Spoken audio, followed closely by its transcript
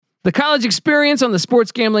The College Experience on the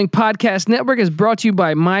Sports Gambling Podcast Network is brought to you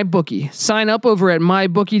by MyBookie. Sign up over at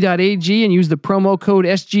mybookie.ag and use the promo code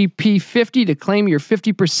SGP50 to claim your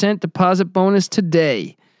 50% deposit bonus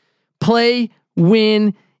today. Play,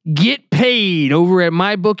 win, get paid over at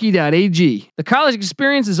mybookie.ag. The College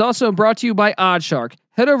Experience is also brought to you by Oddshark.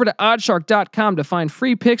 Head over to oddshark.com to find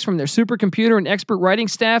free picks from their supercomputer and expert writing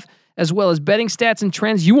staff, as well as betting stats and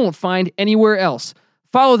trends you won't find anywhere else.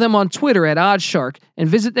 Follow them on Twitter at Oddshark and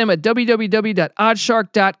visit them at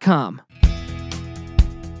www.oddshark.com.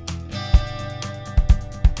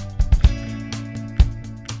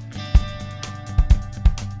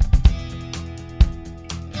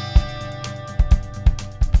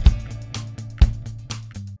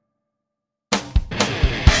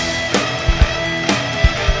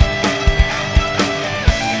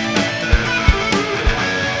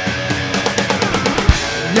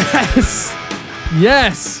 Yes.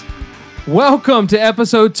 Yes. Welcome to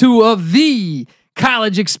episode 2 of the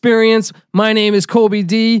College Experience. My name is Colby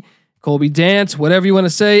D. Colby Dant, whatever you want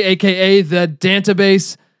to say, aka the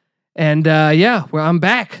Dantabase. And I'm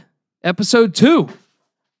back. Episode 2.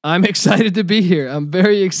 I'm excited to be here. I'm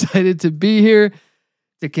very excited to be here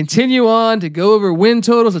to continue on, to go over win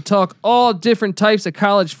totals, to talk all different types of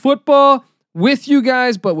college football with you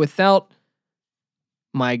guys, but without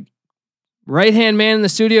my right-hand man in the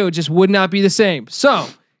studio, it just would not be the same. So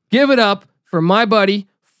give it up for my buddy,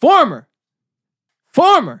 former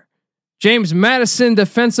James Madison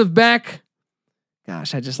defensive back.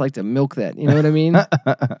 Gosh, I just like to milk that. You know what I mean?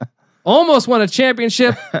 Almost won a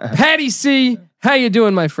championship. Patty C, how you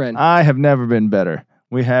doing, my friend? I have never been better.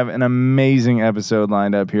 We have an amazing episode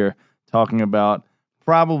lined up here talking about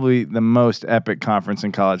probably the most epic conference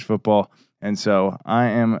in college football. And so I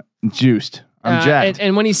am juiced. I'm jacked.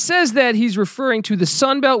 And when he says that, he's referring to the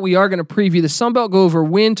Sun Belt. We are going to preview the Sun Belt, go over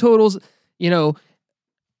win totals,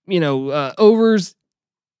 overs,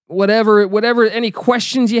 whatever, any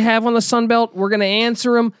questions you have on the Sun Belt, we're going to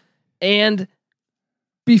answer them. And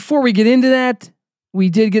before we get into that, we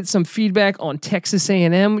did get some feedback on Texas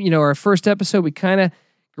A&M. Our first episode, we kind of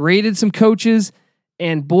graded some coaches,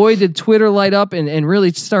 and boy, did Twitter light up and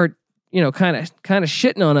really start kind of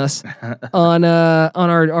shitting on us on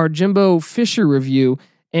our Jimbo Fisher review.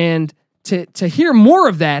 And to hear more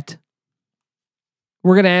of that,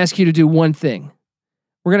 we're going to ask you to do one thing.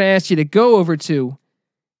 We're going to ask you to go over to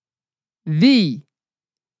the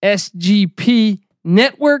SGP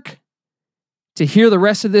Network to hear the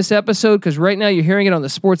rest of this episode, because right now you're hearing it on the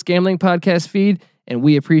Sports Gambling Podcast feed, and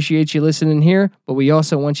we appreciate you listening here, but we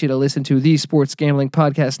also want you to listen to the Sports Gambling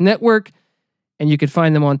Podcast Network. And you can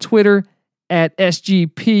find them on Twitter at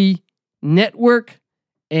SGP Network.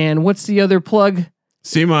 And what's the other plug?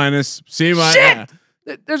 C-. Shit!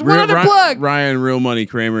 There's one other plug. Ryan Real Money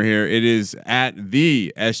Kramer here. It is at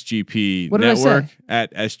the SGP Network.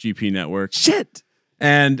 At SGP Network. Shit.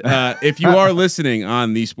 And if you are listening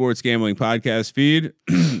on the Sports Gambling Podcast feed,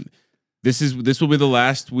 this will be the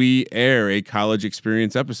last we air a College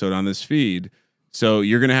Experience episode on this feed. So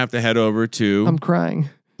you're gonna have to head over to I'm crying.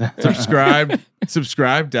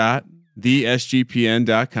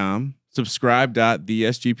 subscribe.thesgpn.com,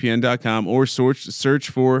 subscribe.thesgpn.com, or search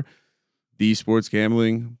for the Sports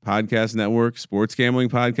Gambling Podcast Network, Sports Gambling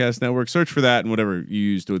Podcast Network. Search for that and whatever you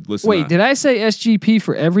use to listen. Wait, did I say SGP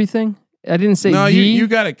for everything? I didn't say. No, you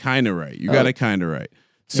got it kind of right. You got it kind of right.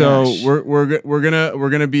 So Gosh. we're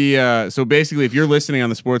gonna be so basically, if you're listening on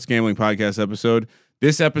the Sports Gambling Podcast episode,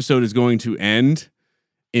 this episode is going to end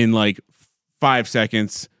in like 5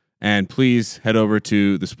 seconds. And please head over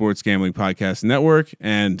to the Sports Gambling Podcast Network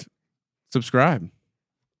and subscribe.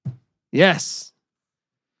 Yes.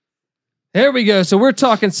 There we go. So we're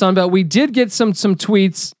talking Sunbelt. We did get some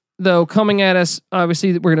tweets though coming at us.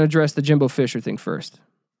 Obviously, we're going to address the Jimbo Fisher thing first.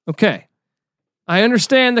 Okay. I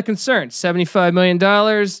understand the concern. $75 million.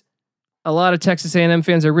 A lot of Texas A&M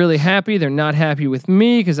fans are really happy. They're not happy with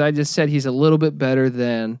me because I just said he's a little bit better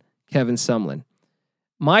than Kevin Sumlin.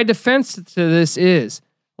 My defense to this is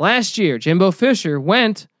last year, Jimbo Fisher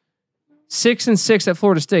went 6-6 at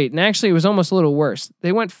Florida State. And actually, it was almost a little worse.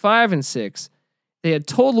 They went 5-6. They had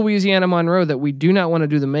told Louisiana Monroe that we do not want to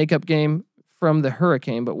do the makeup game from the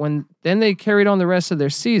Hurricane. But then they carried on the rest of their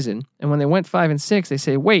season. And when they went 5-6, they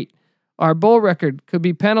say, wait, our bowl record could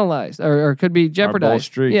be penalized or could be jeopardized. Our bowl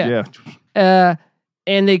streak, yeah.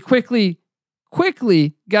 And they quickly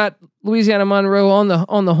got Louisiana Monroe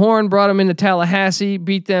on the horn, brought them into Tallahassee,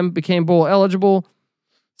 beat them, became bowl eligible.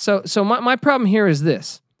 So my problem here is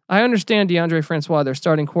this. I understand DeAndre Francois, their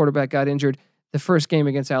starting quarterback, got injured the first game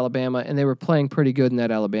against Alabama, and they were playing pretty good in that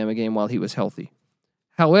Alabama game while he was healthy.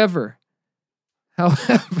 However,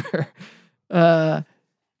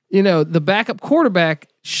 the backup quarterback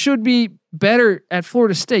should be better at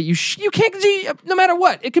Florida State. You can't, no matter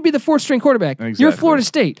what, it could be the 4th string quarterback. Exactly. You're Florida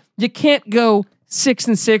State. You can't go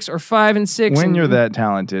 6-6 or 5-6. When you're that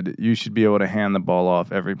talented, you should be able to hand the ball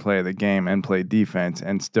off every play of the game and play defense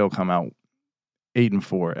and still come out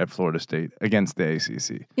 8-4 at Florida State against the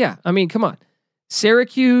ACC. Yeah, I mean, come on.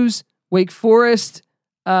 Syracuse, Wake Forest,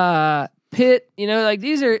 Pitt,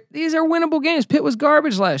 these are winnable games. Pitt was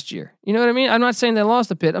garbage last year. You know what I mean? I'm not saying they lost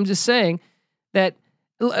to Pitt. I'm just saying that,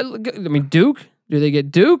 Duke, do they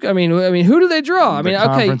get Duke? I mean, who do they draw? The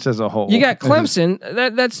conference as a whole. You got Clemson.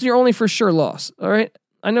 That's your only for sure loss. All right.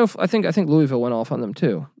 I think Louisville went off on them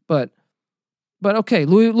too. But okay,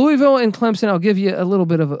 Louisville and Clemson, I'll give you a little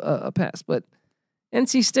bit of a pass. But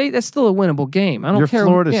NC State, that's still a winnable game. I don't care. You're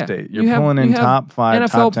Florida State. You're pulling in top 5,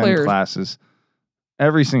 NFL top 10 players. classes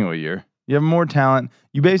every single year. You have more talent.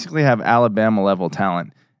 You basically have Alabama level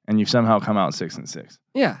talent, and you somehow come out 6-6.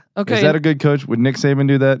 Yeah. Okay. Is that a good coach? Would Nick Saban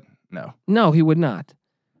do that? No. No, he would not.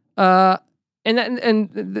 Well,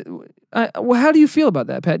 how do you feel about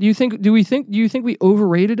that, Pat? Do you think we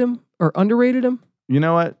overrated him or underrated him? You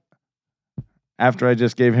know what? After I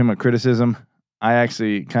just gave him a criticism, I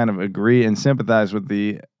actually kind of agree and sympathize with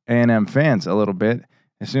the A&M fans a little bit.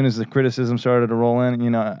 As soon as the criticism started to roll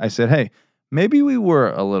in, I said, hey, maybe we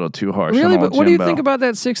were a little too harsh. Really? On But what do you Jimbo. think about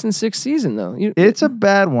that 6-6 season, though? It's a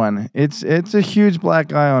bad one. It's a huge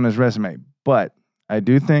black eye on his resume. But I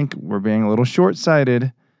do think we're being a little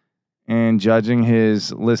short-sighted in judging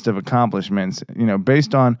his list of accomplishments,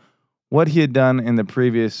 based on what he had done in the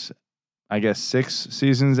previous, I guess, 6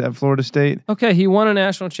 seasons at Florida State. Okay, he won a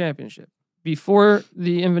national championship before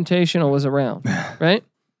the Invitational was around, right?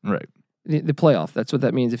 Right. The playoff. That's what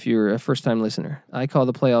that means if you're a first-time listener. I call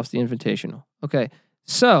the playoffs the Invitational. Okay,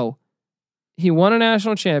 so he won a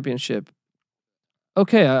national championship.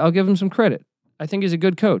 Okay, I'll give him some credit. I think he's a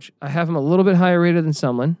good coach. I have him a little bit higher rated than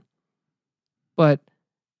Sumlin. But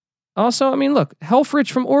also, look, Helfrich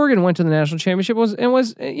from Oregon went to the national championship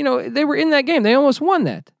they were in that game. They almost won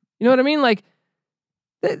that. You know what I mean? Like,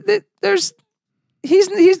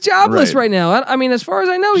 he's jobless right now. As far as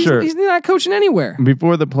I know, he's not coaching anywhere.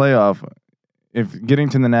 Before the playoff, if getting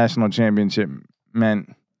to the national championship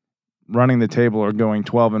meant running the table or going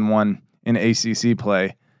 12-1 in ACC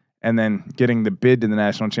play, and then getting the bid to the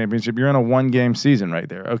national championship, you're in a 1-game season right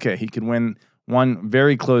there. Okay, he could win one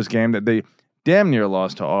very close game that they damn near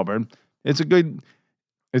lost to Auburn. It's a great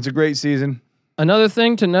season. Another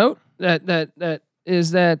thing to note that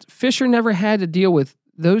is that Fisher never had to deal with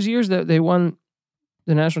those years that they won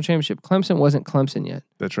the national championship. Clemson wasn't Clemson yet.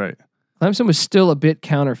 That's right. Clemson was still a bit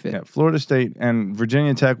counterfeit. Yeah, Florida State and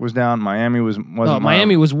Virginia Tech was down. Miami wasn't.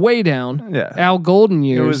 Miami was way down. Yeah, Al Golden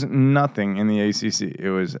years. It was nothing in the ACC.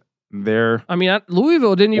 It was their.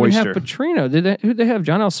 Louisville didn't even have oyster. Petrino. Who did they have?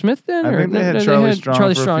 John L. Smith then? I think they had Charlie Strong.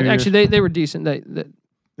 Charlie for a Strong. few Actually, years. they were decent. They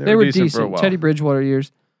were decent. For a while. Teddy Bridgewater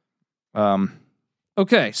years.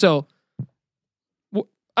 Okay, so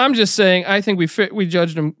I'm just saying. I think we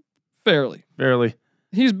judged him fairly. Fairly.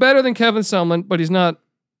 He's better than Kevin Sumlin, but he's not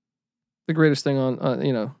the greatest thing on.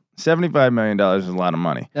 $75 million is a lot of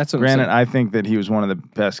money. That's what Granted, I'm saying. I think that he was one of the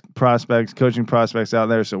best coaching prospects out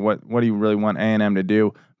there. So what do you really want A&M to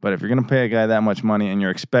do? But if you're going to pay a guy that much money and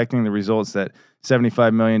you're expecting the results that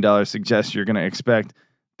 $75 million suggests you're going to expect,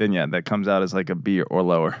 then yeah, that comes out as like a B or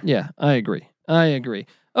lower. Yeah, I agree.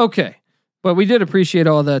 Okay, but we did appreciate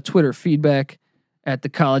all the Twitter feedback at the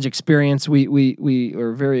college experience. We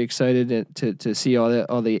are very excited to see all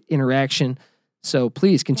the interaction. So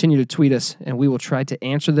please continue to tweet us, and we will try to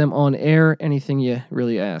answer them on air. Anything you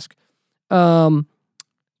really ask. Time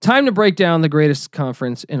to break down the greatest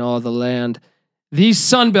conference in all the land, the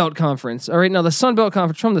Sun Belt Conference. All right, now the Sun Belt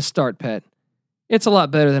Conference from the start, Pat, it's a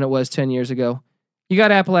lot better than it was 10 years ago. You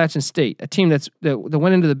got Appalachian State, a team that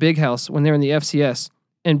went into the Big House when they were in the FCS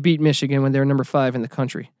and beat Michigan when they were number 5 in the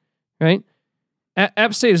country, right?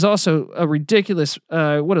 App State is also a ridiculous.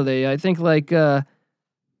 What are they? I think like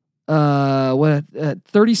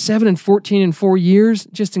 37 and 14 in 4 years,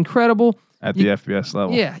 just incredible At the FBS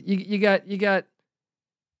level. Yeah, you got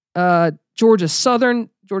Georgia Southern.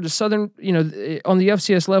 On the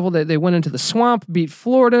FCS level, they went into the swamp, beat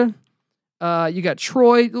Florida. You got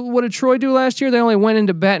Troy. What did Troy do last year? They only went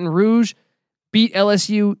into Baton Rouge, beat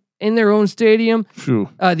LSU in their own stadium. True.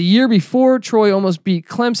 The year before, Troy almost beat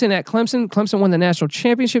Clemson at Clemson. Clemson won the national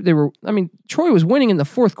championship. Troy was winning in the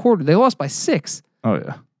fourth quarter. They lost by 6. Oh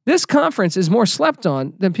yeah. This conference is more slept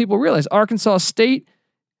on than people realize. Arkansas State,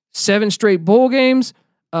 7 straight bowl games.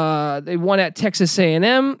 They won at Texas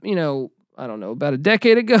A&M. I don't know, about a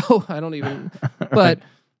decade ago. I don't even. But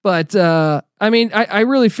But I mean, I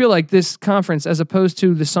really feel like this conference, as opposed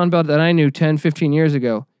to the Sun Belt that I knew 10, 15 years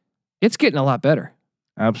ago, it's getting a lot better.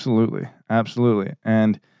 Absolutely. Absolutely.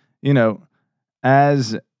 And, you know,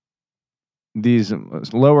 as these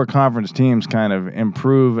lower conference teams kind of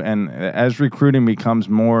improve and as recruiting becomes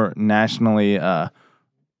more nationally,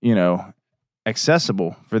 you know,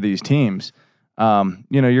 accessible for these teams,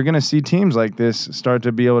 you know, you're going to see teams like this start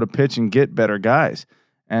to be able to pitch and get better guys.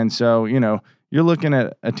 And so, you know, you're looking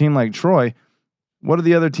at a team like Troy. What are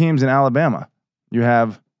the other teams in Alabama? You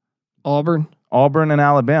have Auburn and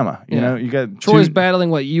Alabama. You know, you got Troy's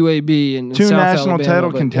battling UAB and two South national Alabama,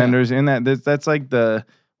 title contenders in that. That's like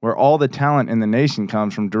where all the talent in the nation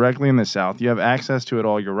comes from, directly in the South. You have access to it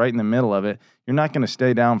all. You're right in the middle of it. You're not going to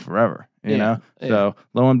stay down forever, you know? Yeah. So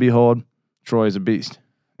lo and behold, Troy's a beast,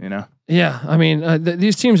 you know? Yeah. I mean,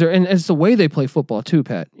 these teams are, and it's the way they play football too,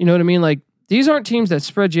 Pat. You know what I mean? Like, these aren't teams that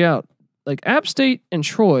spread you out. Like App State and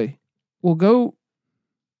Troy will go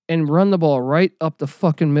and run the ball right up the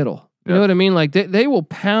fucking middle. You know what I mean? Like they will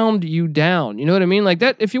pound you down. You know what I mean? Like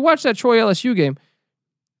that. If you watch that Troy LSU game,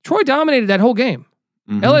 Troy dominated that whole game.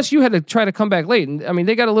 Mm-hmm. LSU had to try to come back late, and I mean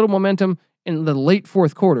they got a little momentum in the late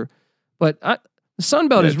fourth quarter. But the Sun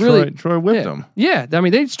Belt is really Troy whipped them. Yeah, I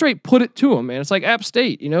mean they straight put it to them, man. It's like App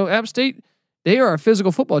State. You know, App State, they are a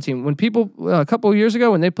physical football team. When people a couple of years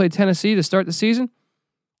ago when they played Tennessee to start the season,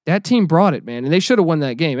 that team brought it, man, and they should have won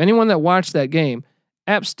that game. Anyone that watched that game,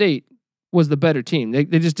 App State was the better team. They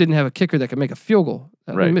just didn't have a kicker that could make a field goal.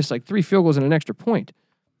 They missed like 3 field goals and an extra point.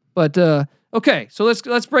 But okay, so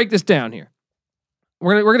let's break this down here.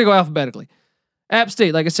 We're gonna go alphabetically. App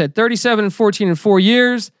State, like I said, 37-14 in 4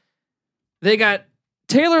 years. They got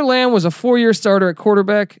Taylor Lamb was a 4-year starter at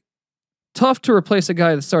quarterback. Tough to replace a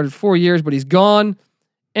guy that started 4 years, but he's gone.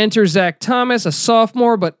 Enter Zach Thomas, a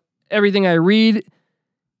sophomore, but everything I read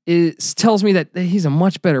tells me that he's a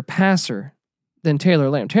much better passer than Taylor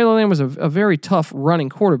Lamb. Taylor Lamb was a very tough running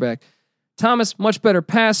quarterback. Thomas, much better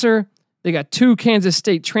passer. They got 2 Kansas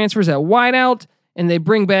State transfers at wideout, and they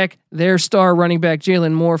bring back their star running back,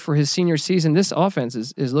 Jalen Moore, for his senior season. This offense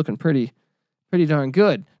is looking pretty darn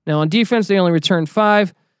good. Now, on defense, they only returned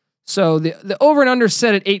 5. So the over and under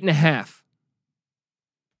set at 8.5.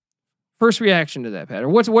 First reaction to that, Pat, or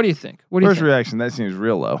what do you think? First reaction, that seems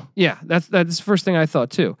real low. Yeah, that's the first thing I thought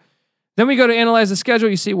too. Then we go to analyze the schedule.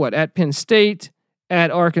 You see what? At Penn State,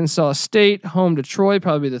 at Arkansas State, home to Troy,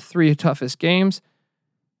 probably the 3 toughest games.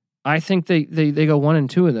 I think they go 1 and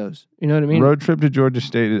 2 of those. You know what I mean? Road trip to Georgia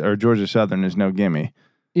State or Georgia Southern is no gimme.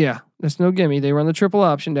 Yeah, that's no gimme. They run the triple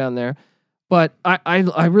option down there. But I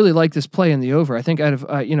really like this play in the over. I think out of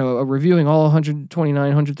reviewing all 129,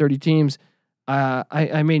 130 teams,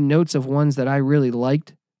 I made notes of ones that I really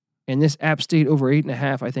liked, and this App State over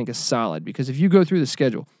 8.5 I think is solid because if you go through the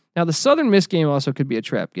schedule, now the Southern Miss game also could be a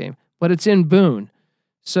trap game, but it's in Boone,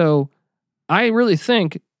 so I really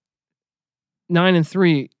think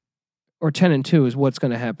 9-3 or 10-2 is what's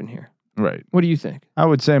going to happen here. Right. What do you think? I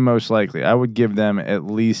would say most likely. I would give them at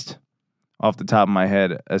least, off the top of my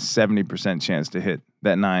head, a 70% chance to hit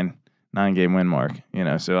that nine game win mark. You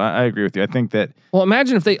know, so I agree with you. I think that. Well,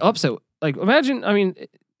 imagine if they upset. Like, imagine. I mean,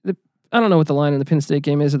 I don't know what the line in the Penn State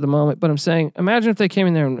game is at the moment, but I'm saying, imagine if they came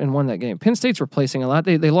in there and won that game. Penn State's replacing a lot.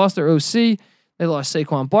 They lost their OC. They lost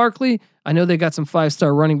Saquon Barkley. I know they got some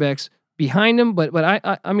 5-star running backs behind them, but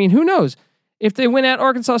I mean, who knows? If they win at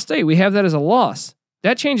Arkansas State, we have that as a loss.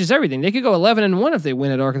 That changes everything. They could go 11-1 if they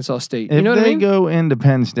win at Arkansas State. You know what I mean? If they go into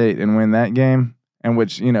Penn State and win that game, and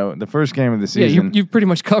which, you know, the first game of the season. Yeah, you've pretty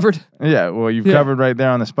much covered. Yeah, well, you've covered right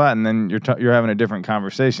there on the spot, and then you're having a different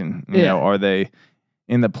conversation. You know, are they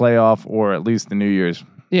in the playoff or at least the New Year's?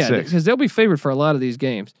 Yeah, because they'll be favored for a lot of these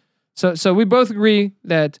games. So we both agree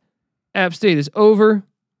that App State is over.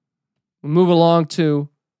 We move along to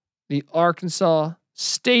the Arkansas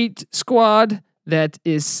State squad that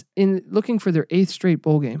is looking for their 8th straight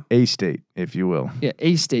bowl game. A-State, if you will. Yeah,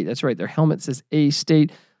 A-State. That's right. Their helmet says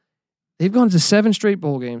A-State. They've gone to 7 straight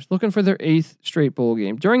bowl games, looking for their 8th straight bowl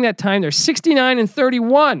game. During that time, they're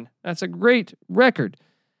 69-31. That's a great record.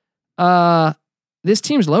 This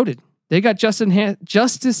team's loaded. They got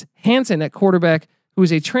Justice Hansen at quarterback, who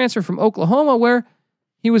is a transfer from Oklahoma, where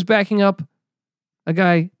he was backing up a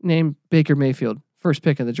guy named Baker Mayfield, first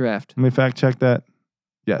pick in the draft. Let me fact check that.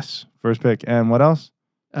 Yes, first pick. And what else?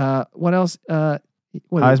 What else?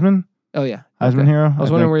 Heisman? Oh, yeah. Heisman hero? I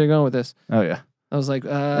was wondering where you're going with this. Oh, yeah. I was like,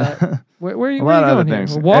 where are you going here?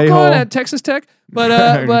 Things. Walk on at Texas Tech, but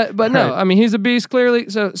no. I mean, he's a beast clearly.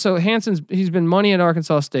 So he's been money at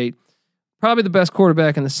Arkansas State, probably the best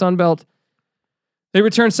quarterback in the Sun Belt. They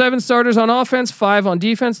returned 7 starters on offense, 5 on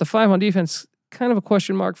defense. The 5 on defense kind of a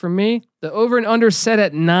question mark for me. The over and under set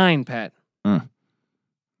at 9, Pat.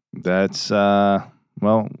 That's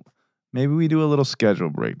well, maybe we do a little schedule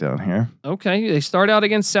breakdown here. Okay, they start out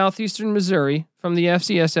against Southeastern Missouri from the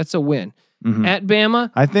FCS. That's a win. Mhm. At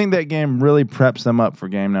Bama, I think that game really preps them up for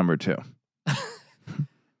game number 2.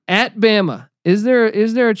 at Bama, is there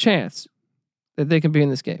a chance that they can be in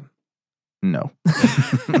this game? No.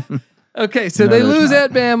 Okay, so No, they there's lose not.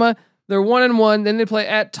 at Bama. They're 1-1. Then they play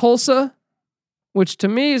at Tulsa, which to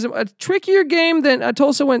me is a trickier game than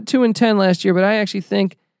Tulsa went 2-10 last year. But I actually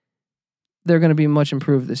think they're going to be much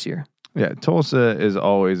improved this year. Yeah, Tulsa is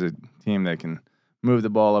always a team that can move the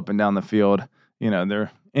ball up and down the field. You know,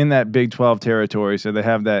 they're in that Big 12 territory, so they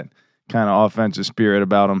have that kind of offensive spirit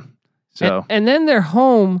about them. So And then they're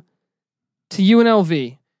home to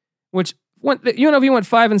UNLV, which UNLV went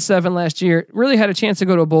 5-7 last year. Really had a chance to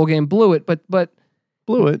go to a bowl game, blew it, but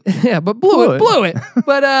blew it. yeah, but blew it.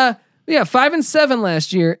 But yeah, 5-7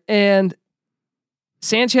 last year, and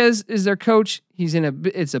Sanchez is their coach.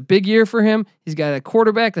 It's a big year for him. He's got a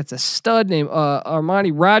quarterback that's a stud named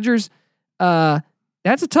Armani Rogers.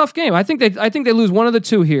 That's a tough game. I think they lose one of the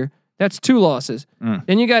two here. That's 2 losses.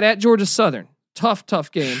 Then you got at Georgia Southern.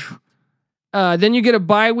 Tough game. Then you get a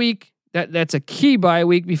bye week. That's a key bye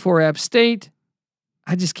week before App State.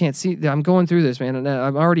 I just can't see. I'm going through this, man. And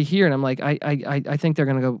I'm already here, and I'm like, I think they're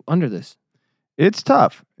going to go under this. It's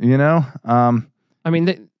tough, you know. I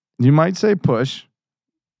mean, You might say push.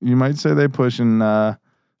 You might say they push and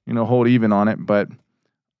hold even on it, but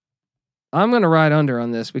I'm going to ride under on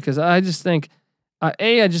this because I just think,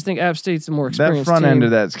 I just think App State's a more that experienced front team. end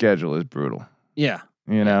of that schedule is brutal. Yeah.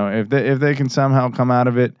 You know, if they can somehow come out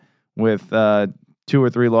of it with 2 or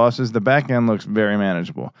 3 losses, the back end looks very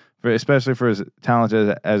manageable, especially for as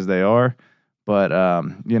talented as they are. But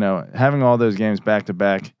having all those games back to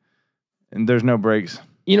back, and there's no breaks.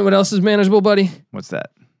 You know what else is manageable, buddy? What's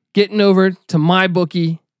that? Getting over to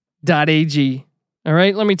mybookie.ag. All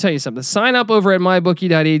right, let me tell you something. Sign up over at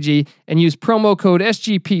mybookie.ag and use promo code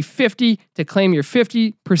SGP50 to claim your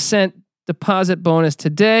 50% deposit bonus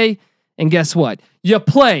today. And guess what? You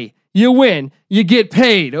play, you win, you get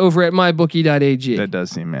paid over at mybookie.ag. That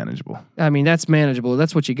does seem manageable. I mean, that's manageable.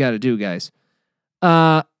 That's what you got to do, guys.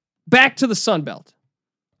 Back to the Sun Belt.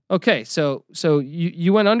 Okay, so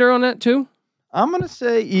you went under on that too? I'm gonna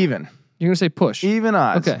say even. You're gonna say push. Even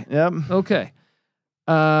odds. Okay. Yep. Okay.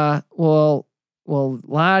 Well,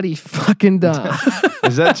 Lottie fucking da.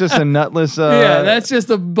 Is that just a nutless? Yeah, that's just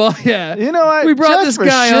a yeah. You know what? We brought Just this for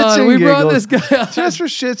guy shits on. and We brought giggles- this guy on. Just for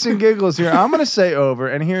shits and giggles here, I'm gonna say over,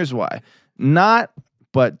 and here's why. Not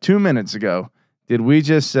but 2 minutes ago did we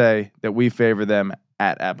just say that we favor them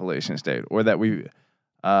at Appalachian State, or that we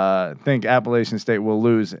think Appalachian State will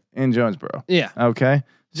lose in Jonesboro. Yeah. Okay.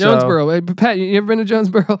 Jonesboro. Hey, Pat, you ever been to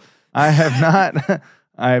Jonesboro? I have not.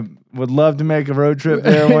 I would love to make a road trip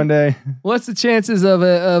there one day. What's the chances of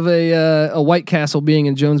a White Castle being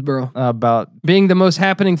in Jonesboro? About Being the most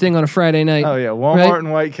happening thing on a Friday night. oh yeah, Walmart Right?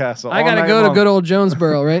 and White Castle. I all gotta night go to long. good old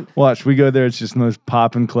Jonesboro, right? Watch, we go there. It's just the most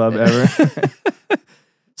popping club ever.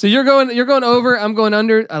 So you're going over. I'm going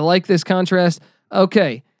under. I like this contrast.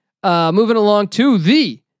 Okay. Moving along to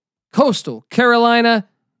the Coastal Carolina.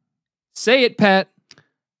 Say it, Pat.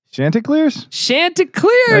 Chanticleers?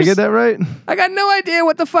 Chanticleers. Did I get that right? I got no idea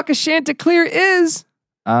what the fuck a Chanticleer is.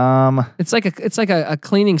 It's like a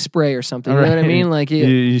cleaning spray or something. You know what I Right. mean? Like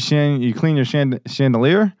you clean your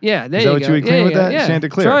chandelier? yeah, there Is you that what go. you would clean with that? Yeah.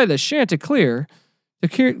 Chanticleer. Try the Chanticleer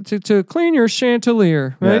to clean your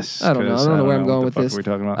chandelier. Right? Yes. I don't know. I 'cause don't know where I'm going what with the fuck this. Are we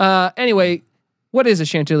talking about? Anyway, what is a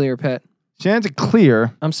Chanticleer, Pat?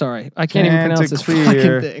 Chanticleer I'm sorry, I can't even pronounce this fucking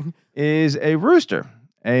Chanticleer. thing. is a rooster,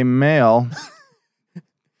 a male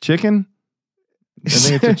chicken. I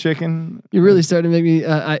think it's a chicken. You really started to make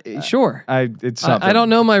me. Sure. It's something. I don't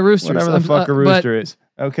know my roosters. Whatever the fuck a but- rooster is.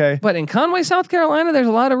 Okay. But in Conway, South Carolina, there's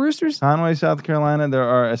a lot of roosters. Conway, South Carolina, there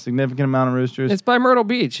are a significant amount of roosters. It's by Myrtle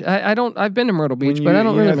Beach. I've been to Myrtle Beach, When but I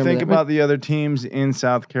don't really you remember think that. about the other teams in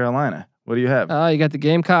South Carolina. What do you have? You got the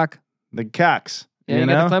Gamecock. The Cocks. Yeah, you you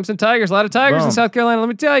know? got the Clemson Tigers. A lot of Tigers in Boom. South Carolina. Let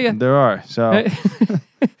me tell you. There are. So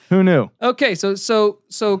who knew? Okay, so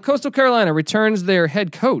Coastal Carolina returns their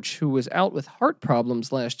head coach who was out with heart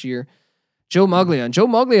problems last year, Joe Muglia. And Joe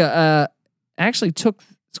Muglia actually took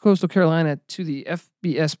Coastal Carolina to the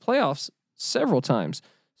FBS playoffs several times.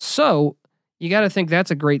 So you got to think that's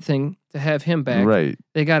a great thing to have him back. Right.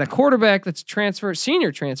 They got a quarterback that's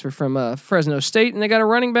senior transfer from Fresno State, and they got a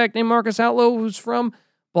running back named Marcus Outlaw who's from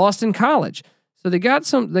Boston College. So they got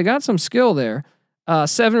some skill there.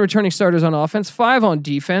 7 returning starters on offense, 5 on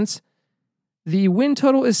defense. The win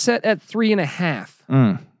total is set at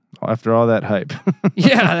 3.5. After all that hype.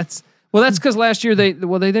 Yeah, Well, that's because last year they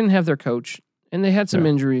didn't have their coach and they had some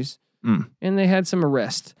Yeah. injuries Mm. and they had some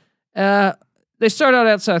arrests. They start out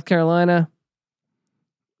at South Carolina.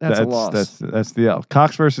 That's a loss. That's the L.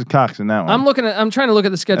 Cox versus Cox in that one. I'm trying to look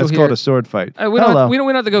at the schedule That's here. called a sword fight. We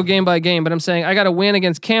don't have to go game by game, but I'm saying I got to win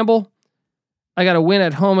against Campbell. I got to win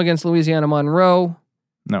at home against Louisiana Monroe,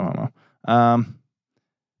 No homo.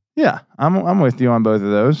 Yeah, I'm with you on both of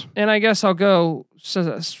those. and I guess I'll go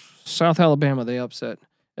South Alabama. They upset.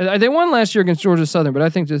 They won last year against Georgia Southern, but I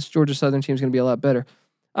think this Georgia Southern team is going to be a lot better.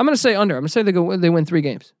 I'm going to say under. I'm going to say they win 3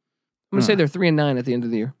 games. I'm going to say they're 3-9 at the end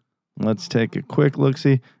of the year. Let's take a quick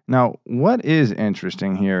look-see. Now, what is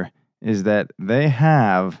interesting here is that they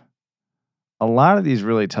have a lot of these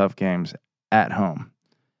really tough games at home,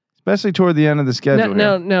 especially toward the end of the schedule.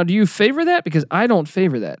 Now, do you favor that? Because I don't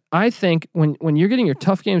favor that. I think when you're getting your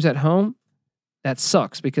tough games at home, that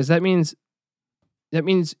sucks because that means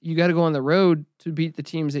you got to go on the road to beat the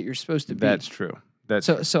teams that you're supposed to beat. That's true.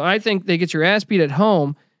 So I think they get your ass beat at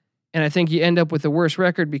home, and I think you end up with the worst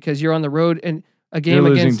record because you're on the road and a game you're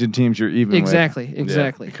losing against to teams you're even exactly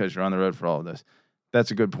with. Because you're on the road for all of this.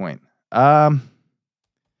 That's a good point. You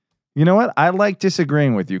know what? I like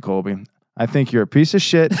disagreeing with you, Colby. I think you're a piece of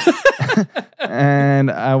shit, and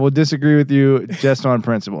I will disagree with you just on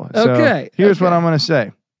principle. Okay. So here's what I'm going to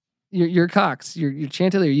say. Your Cox, your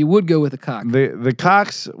Chanticleer, you would go with the Cox. The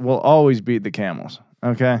Cox will always beat the Camels.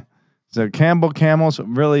 Okay, so Campbell Camels,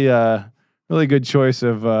 really good choice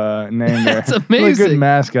of name there. That's amazing. Really good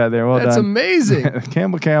mascot there. Well That's done. amazing.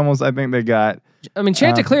 Campbell Camels, I think they got. I mean,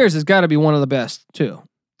 Chanticleers has got to be one of the best too.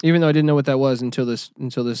 Even though I didn't know what that was until this.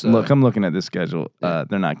 Look, I'm looking at this schedule. They're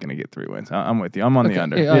not going to get 3 wins. I'm with you. I'm on the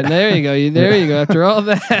under. Yeah. There you go. There you go. After all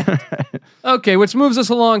that. Okay, which moves us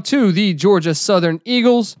along to the Georgia Southern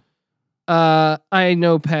Eagles. I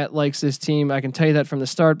know Pat likes this team. I can tell you that from the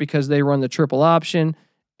start because they run the triple option.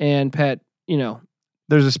 And Pat,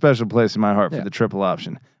 there's a special place in my heart for the triple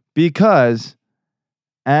option because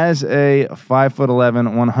as a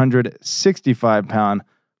 5'11", 165-pound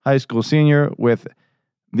high school senior with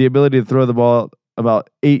the ability to throw the ball about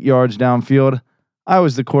 8 yards downfield, I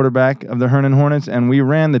was the quarterback of the Hernan Hornets, and we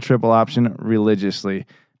ran the triple option religiously.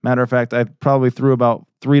 Matter of fact, I probably threw about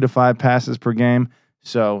 3 to 5 passes per game.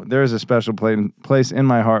 So there is a special place in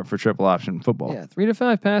my heart for triple option football. Yeah, 3 to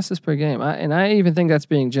 5 passes per game. I even think that's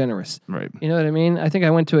being generous. Right. You know what I mean? I think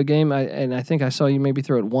I went to a game and I think I saw you maybe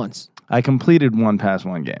throw it once. I completed 1 pass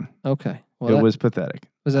 1 game. Okay. Well, it was pathetic.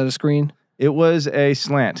 Was that a screen? It was a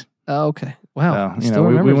slant. Oh, okay. Wow.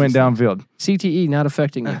 We went downfield. CTE not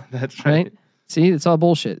affecting you. That's right. See, it's all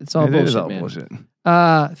bullshit. It's all bullshit, is all man. bullshit.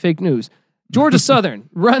 Fake news. Georgia Southern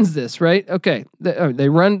runs this, right? Okay. They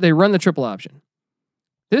run the triple option.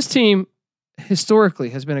 This team historically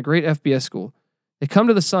has been a great FBS school. They come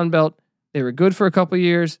to the Sun Belt. They were good for a couple of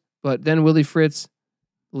years, but then Willie Fritz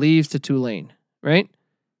leaves to Tulane, right?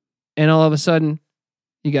 And all of a sudden,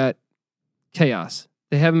 you got chaos.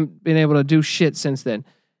 They haven't been able to do shit since then.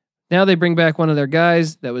 Now they bring back one of their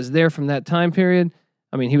guys that was there from that time period.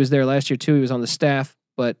 I mean, he was there last year too. He was on the staff,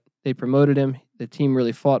 but they promoted him. The team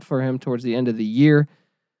really fought for him towards the end of the year.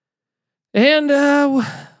 And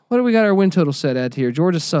what do we got our win total set at here?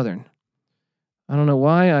 Georgia Southern. I don't know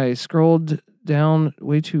why I scrolled down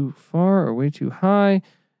way too far or way too high.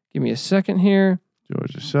 Give me a second here.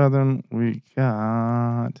 Georgia Southern, we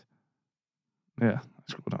got. Yeah, I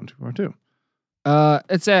scrolled down too far too.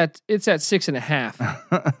 It's at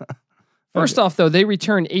 6.5. First off, though, they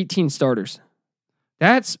returned 18 starters.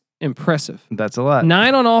 That's impressive. That's a lot.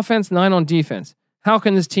 9 on offense, 9 on defense. How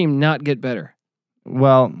can this team not get better?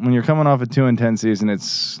 Well, when you're coming off a 2-10 season,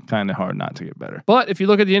 it's kind of hard not to get better. But if you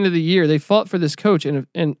look at the end of the year, they fought for this coach,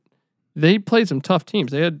 and they played some tough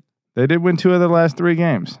teams. They did win 2 of their last 3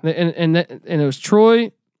 games, and it was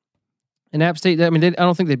Troy and App State. I mean, I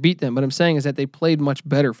don't think they beat them, but I'm saying is that they played much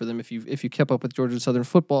better for them if you kept up with Georgia Southern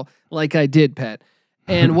football like I did, Pat.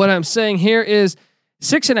 And what I'm saying here is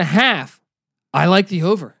 6.5. I like the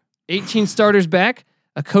over. 18 starters back,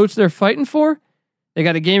 a coach they're fighting for. They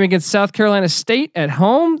got a game against South Carolina State at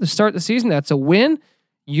home to start the season. That's a win.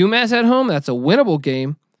 UMass at home. That's a winnable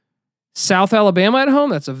game. South Alabama at home.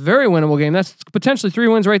 That's a very winnable game. That's potentially 3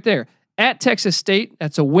 wins right there. At Texas State.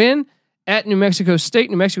 That's a win. At New Mexico State.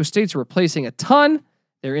 New Mexico State's replacing a ton.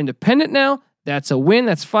 They're independent now. That's a win.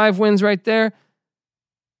 That's 5 wins right there.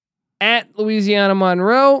 At Louisiana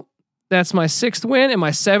Monroe. That's my 6th win. And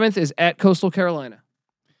my 7th is at Coastal Carolina.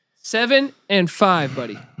 7 and 5,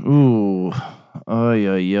 buddy. Ooh. Oy,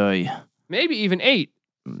 oy, oy. Maybe even 8.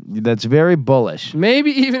 That's very bullish.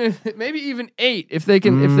 Maybe even 8 if they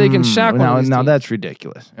can shock one of these now teams. That's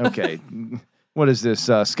ridiculous. Okay. What is this?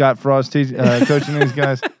 Scott Frost coaching these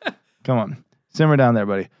guys? Come Come on. Simmer down there,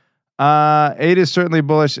 buddy. 8 is certainly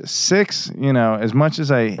bullish. 6, as much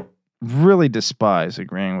as I really despise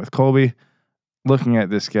agreeing with Colby, looking at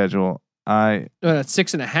this schedule, that's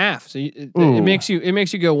 6.5. So it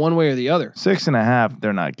makes you go one way or the other. 6.5,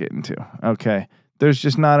 they're not getting to. Okay. There's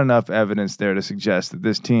just not enough evidence there to suggest that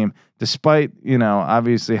this team, despite,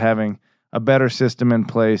 obviously having a better system in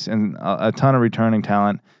place and a ton of returning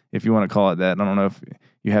talent, if you want to call it that. I don't know if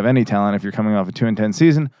you have any talent if you're coming off a 2-10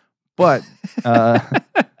 season, but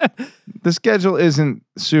the schedule isn't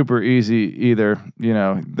super easy either.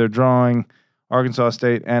 They're drawing Arkansas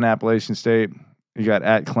State and Appalachian State. You got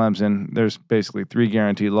at Clemson. There's basically 3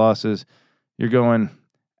 guaranteed losses. You're going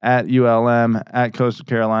at ULM, at Coastal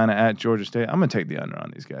Carolina, at Georgia State. I'm going to take the under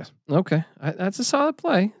on these guys. Okay. That's a solid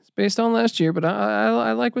play. It's based on last year, but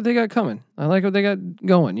I like what they got coming. I like what they got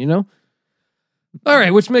going, All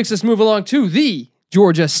right, which makes us move along to the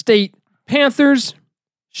Georgia State Panthers.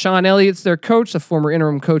 Sean Elliott's their coach, the former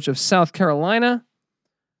interim coach of South Carolina.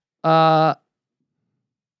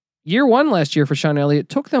 Year 1 last year for Sean Elliott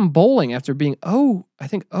took them bowling after being 0-12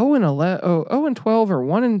 or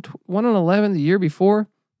 1-11 the year before.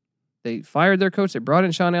 They fired their coach. They brought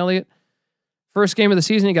in Sean Elliott. First game of the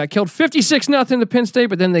season, he got killed 56-0 to Penn State,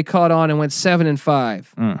 but then they caught on and went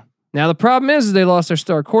 7-5. Now the problem is they lost their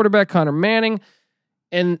star quarterback Connor Manning,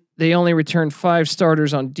 and they only returned 5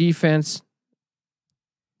 starters on defense.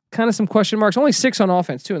 Kind of some question marks. Only 6 on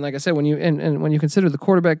offense too. And like I said, when you consider the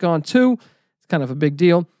quarterback gone too, it's kind of a big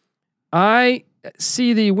deal. I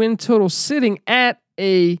see the win total sitting at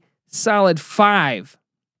a solid 5.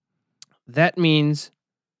 That means,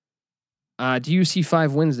 do you see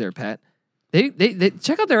 5 wins there, Pat? They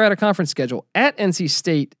check out their out of conference schedule at NC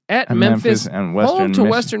State, at Memphis, and home to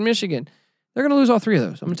Western Michigan. They're going to lose all 3 of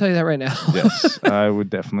those. I'm going to tell you that right now. Yes, I would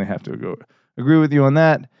definitely have to agree with you on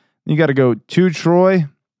that. You got to go to Troy.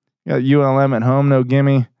 You got ULM at home, no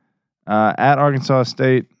gimme. At Arkansas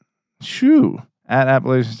State, at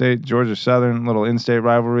Appalachian State, Georgia Southern, little in-state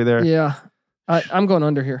rivalry there. Yeah, I'm going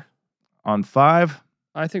under here. On 5?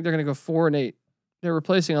 I think they're going to go 4-8. They're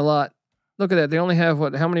replacing a lot. Look at that. They only have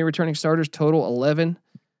how many returning starters total? 11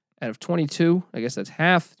 out of 22. I guess that's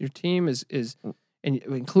half your team is and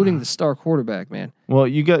including the star quarterback, man. Well,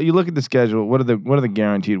 you look at the schedule. What are the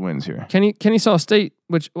guaranteed wins here? Kennesaw State,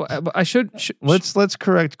 which I should let's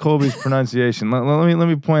correct Colby's pronunciation. Let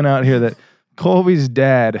me point out here that Colby's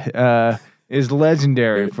dad is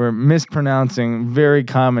legendary for mispronouncing very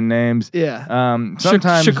common names. Yeah.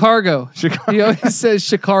 Sometimes Chicago. He always says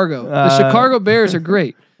Chicago. The Chicago Bears are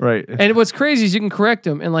great. Right. And what's crazy is you can correct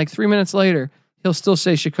him, and like 3 minutes later, he'll still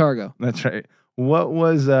say Chicago. That's right. What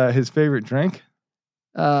was his favorite drink?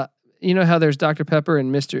 You know how there's Dr. Pepper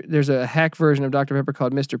and there's a hack version of Dr. Pepper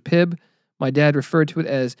called Mr. Pibb. My dad referred to it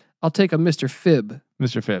as, I'll take a Mr. Fib.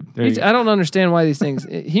 Mr. Fib. I don't understand why these things,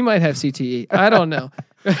 he might have CTE. I don't know.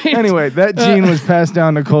 Right? Anyway, that gene was passed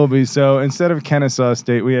down to Colby. So instead of Kennesaw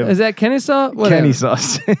State, we have. Is that Kennesaw? Whatever. Kennesaw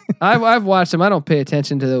State. I've watched them. I don't pay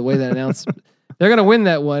attention to the way that announced. They're going to win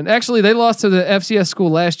that one. Actually, they lost to the FCS school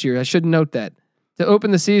last year. I should note that. To open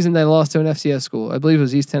the season, they lost to an FCS school. I believe it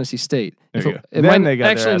was East Tennessee State. There you go. Then they got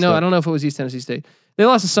actually, no, I don't know if it was East Tennessee State. They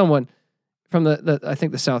lost to someone from I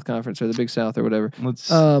think the South Conference or the Big South or whatever. Let's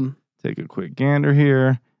take a quick gander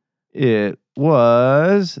here. It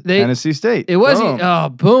was Tennessee State. It was.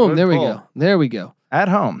 Boom. Good There we pull. go. There we go. At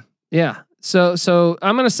home. Yeah. So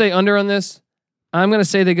I'm going to say under on this. I'm going to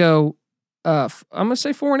say they go. I'm going to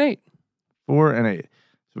say 4-8. 4-8.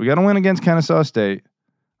 So we got to win against Kennesaw State.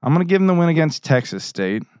 I'm going to give them the win against Texas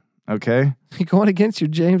State. Okay. You're going against your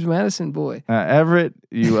James Madison boy. Everett,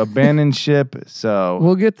 you abandoned ship. So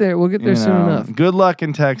we'll get there. We'll get there soon enough. Good luck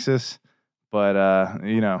in Texas. But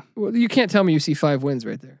well, you can't tell me you see 5 wins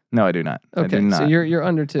right there. No, I do not. Okay, I do not. So you're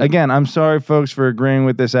under 2. Again, I'm sorry, folks, for agreeing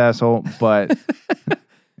with this asshole, but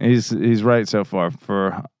he's right so far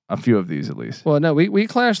for a few of these at least. Well, no, we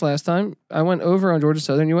clashed last time. I went over on Georgia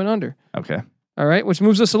Southern. You went under. Okay. All right, which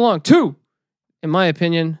moves us along to, in my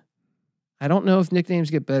opinion, I don't know if nicknames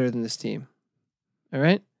get better than this team. All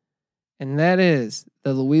right, and that is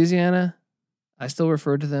the Louisiana. I still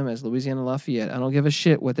refer to them as Louisiana Lafayette. I don't give a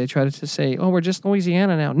shit what they try to say. Oh, we're just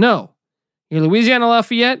Louisiana now. No, you're Louisiana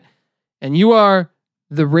Lafayette, and you are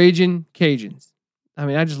the Ragin' Cajuns. I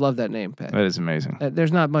mean, I just love that name, Pat. That is amazing.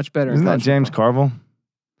 There's not much better. Isn't that James Carville,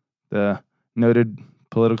 the noted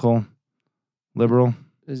political liberal?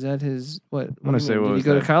 Is that his what? I'm gonna say what did was he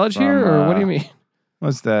go to that college from, here, or what do you mean?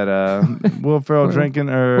 What's that? Will Ferrell drinking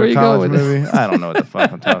where or you going college with movie? I don't know what the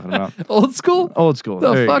fuck I'm talking about. Old school? Old school.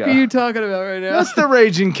 The There fuck you are go. you talking about right now? That's the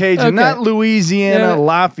Raging Cajun, Okay. not Louisiana Yeah.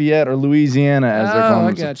 Lafayette or Louisiana as they're Oh, calling I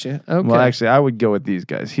themselves. got you. Okay. Well, actually, I would go with these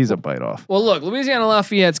guys. He's a bite off. Well, look, Louisiana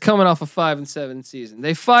Lafayette's coming off a 5-7 season.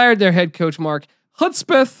 They fired their head coach Mark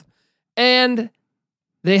Hudspeth, and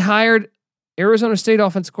they hired Arizona State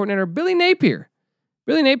offensive coordinator Billy Napier.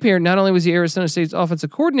 Billy Napier, not only was he Arizona State's offensive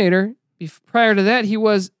coordinator, prior to that, he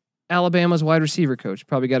was Alabama's wide receiver coach.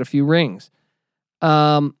 Probably got a few rings.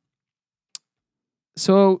 So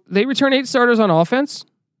they returned 8 starters on offense.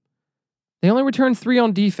 They only returned 3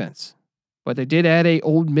 on defense, but they did add a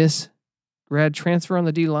Ole Miss grad transfer on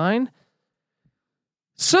the D line.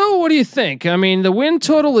 So what do you think? I mean, the win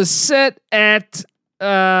total is set at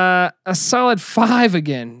a solid 5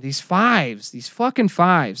 again. These fucking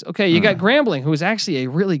fives. Okay, you got Grambling, who is actually a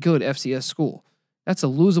really good FCS school. That's a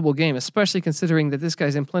losable game, especially considering that this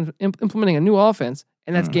guy's implementing a new offense,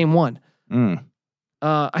 and that's game 1.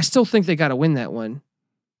 I still think they got to win that one,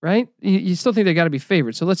 right? You still think they got to be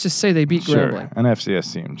favored. So let's just say they beat Grambling. An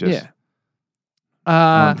FCS team, just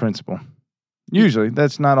Yeah. on principle. Usually,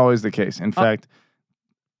 that's not always the case. In fact,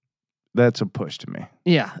 that's a push to me.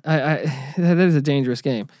 Yeah, that is a dangerous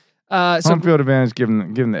game. So Home field advantage, give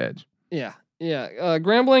them the edge. yeah.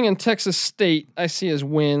 Grambling and Texas State, I see as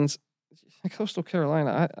wins. Coastal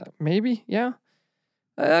Carolina, maybe, yeah.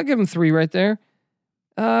 I'll give them 3 right there.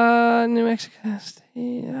 New Mexico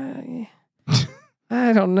State.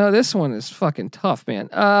 I don't know. This one is fucking tough, man.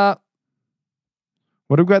 What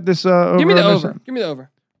have we got this over? Give me the on this? over. Give me the over.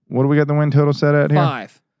 What do we got the win total set at here?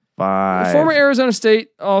 5. 5. Former Arizona State,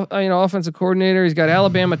 offensive coordinator. He's got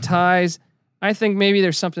Alabama ties. I think maybe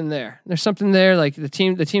there's something there. There's something there. Like the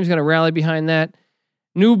team's going to rally behind that.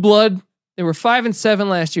 New blood. They were 5-7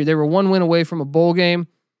 last year. They were 1 win away from a bowl game.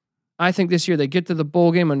 I think this year they get to the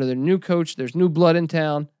bowl game under their new coach. There's new blood in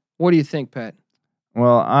town. What do you think, Pat?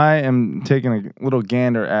 Well, I am taking a little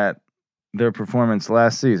gander at their performance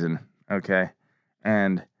last season. Okay.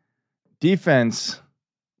 And defense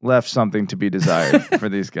left something to be desired for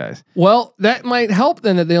these guys. Well, that might help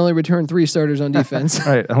then that they only return 3 starters on defense.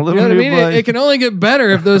 Right. A little You know what I new mean? blood. It can only get better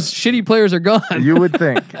if those shitty players are gone. You would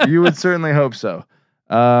think. You would certainly hope so.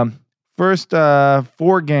 First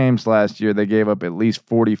 4 games last year, they gave up at least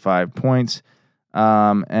 45 points.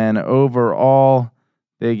 And overall,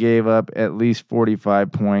 they gave up at least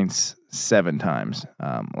 45 points 7 times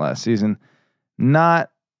last season.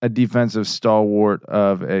 Not a defensive stalwart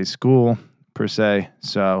of a school per se.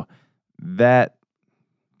 So that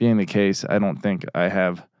being the case, I don't think I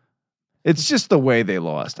have. It's just the way they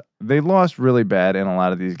lost. They lost really bad in a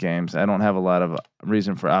lot of these games. I don't have a lot of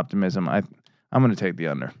reason for optimism. I'm going to take the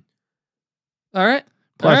under. All right.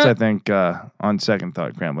 Plus, All right. I think on second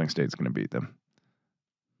thought, Grambling State's going to beat them.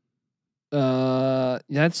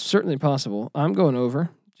 That's certainly possible. I'm going over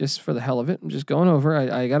just for the hell of it. I'm just going over.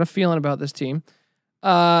 I got a feeling about this team.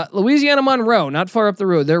 Louisiana Monroe, not far up the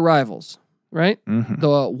road. They're rivals, right? Mm-hmm. The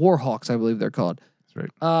Warhawks, I believe they're called. That's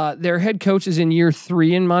right. Their head coach is in year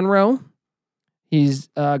 3 in Monroe. He's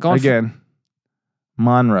gone Again,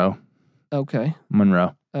 Monroe.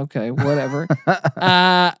 Monroe. Okay, whatever.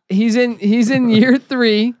 He's in year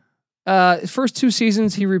 3. First 2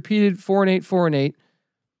 seasons he repeated 4-8,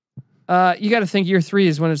 4-8. You got to think year 3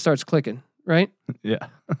 is when it starts clicking, right? Yeah.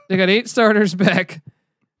 They got 8 starters back.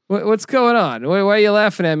 What's going on? Why are you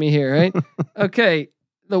laughing at me here, right? Okay,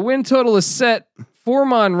 the win total is set for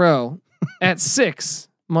Monroe at 6.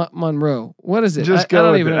 Monroe. What is it? Just I go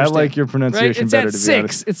don't with even it. I understand. like your Right? pronunciation It's better, at to be 6.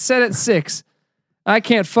 honest. It's set at 6. I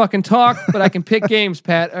can't fucking talk, but I can pick games,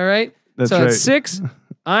 Pat. All right. That's so right. at 6,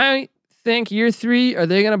 I think year 3, are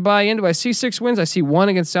they going to buy in? Do I see 6 wins? I see 1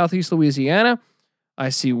 against Southeast Louisiana. I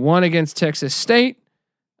see 1 against Texas State.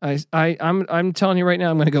 I'm telling you right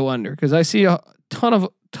now, I'm going to go under because I see a ton of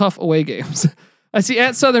tough away games. I see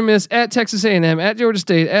at Southern Miss, at Texas A&M, at Georgia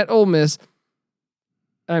State, at Ole Miss.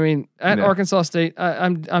 I mean, at Arkansas State.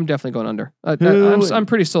 I'm definitely going under. I'm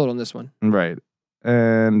pretty sold on this one. Right.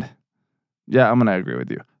 And yeah, I'm going to agree with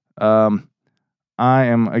you. I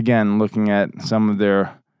am, again, looking at some of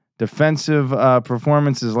their defensive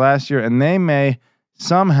performances last year, and they may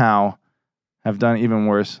somehow have done even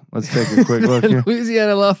worse. Let's take a quick look here.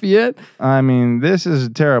 Louisiana Lafayette. I mean, this is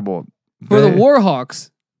terrible. For the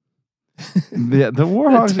Warhawks. The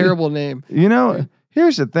Warhawks. Terrible name. You know,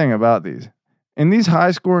 here's the thing about these. in these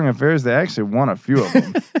high scoring affairs, they actually won a few of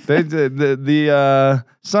them. The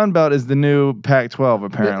Sun Belt is the new Pac-12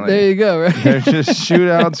 apparently. There you go. Right. They're just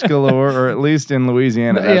shootouts galore, or at least in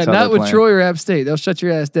Louisiana. That's how not they're with playing. Troy or App State. They'll shut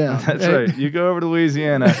your ass down. That's right. You go over to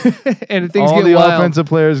Louisiana, and things all get the wild. offensive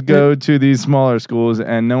players go to these smaller schools,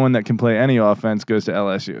 and no one that can play any offense goes to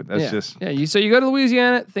LSU. That's just So you go to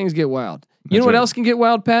Louisiana, things get wild. You know That's what right. else can get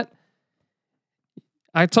wild, Pat?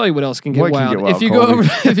 I tell you what else can get What can wild. get wild, If you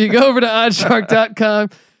Colby? go over to oddshark.com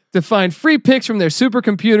to find free picks from their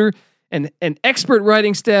supercomputer and an expert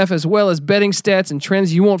writing staff, as well as betting stats and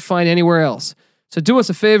trends you won't find anywhere else. So do us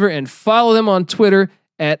a favor and follow them on Twitter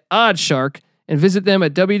at Oddshark and visit them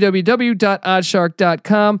at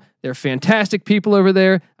www.oddshark.com. They're fantastic people over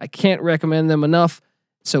there. I can't recommend them enough.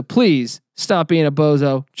 So please stop being a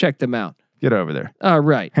bozo. Check them out. get over there. All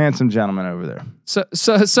right. Handsome gentleman over there. So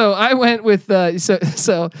I went with what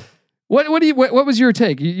was your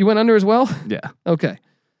take? You went under as well? Yeah. Okay.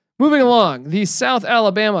 Moving along, the South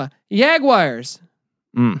Alabama Jaguars.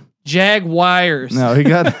 Jaguars. No, he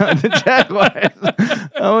got the Jaguars.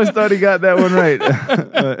 I always thought he got that one right.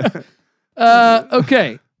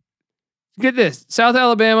 Okay. Get this. South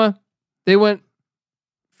Alabama, they went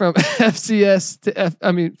from FCS to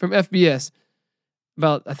from FBS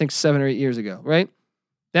about, I think, 7 or 8 years ago, right?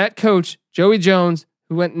 That coach, Joey Jones,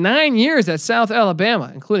 who went 9 years at South Alabama,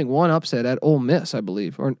 including one upset at Ole Miss, I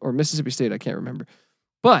believe, or Mississippi State, I can't remember.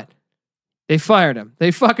 But they fired him. They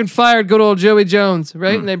fucking fired good old Joey Jones,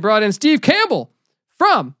 right? And they brought in Steve Campbell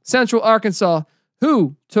from Central Arkansas,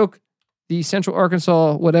 who took the Central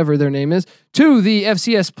Arkansas, whatever their name is, to the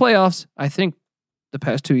FCS playoffs, I think, the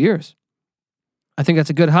past 2 years. I think that's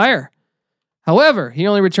a good hire. However, he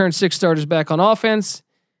only returned 6 starters back on offense.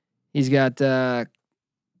 He's got a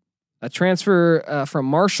transfer from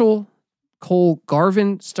Marshall, Cole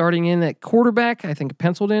Garvin, starting in at quarterback. I think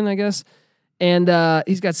penciled in, I guess. And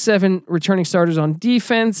he's got 7 returning starters on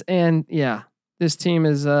defense. And yeah, this team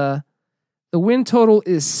is the win total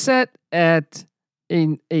is set at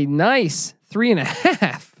a nice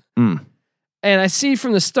 3.5. And I see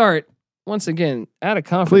from the start, once again, out of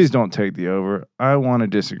conference. Please don't take the over. I want to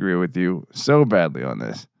disagree with you so badly on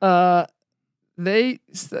this. I'm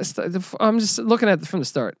just looking at from the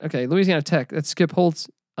start. Okay, Louisiana Tech. That's Skip Holtz.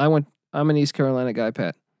 I'm an East Carolina guy,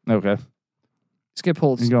 Pat. Okay. Skip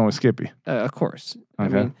Holtz. You're going with Skippy. Of course.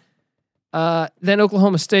 Okay. Then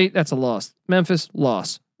Oklahoma State. That's a loss. Memphis,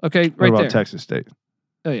 loss. Okay, What right about there. Texas State?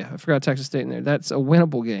 Oh yeah, I forgot Texas State in there. That's a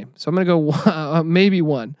winnable game. So I'm gonna go maybe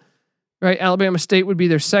one. Right, Alabama State would be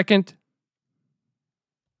their second.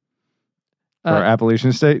 Or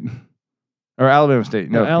Appalachian State? Or Alabama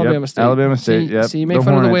State? No, Alabama State. Alabama State. See, Yep. see, you make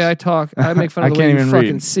fun of the way I talk. I make fun of the way can't you even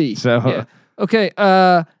fucking read. see. So Yeah. Okay.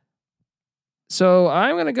 So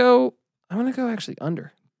I'm gonna go actually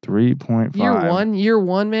under 3.5. year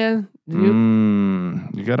one, man.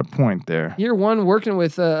 You got a point there. Year one working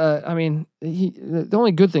with the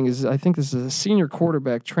only good thing is I think this is a senior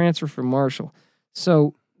quarterback transfer from Marshall.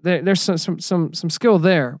 So there's some skill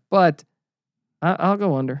there, but I'll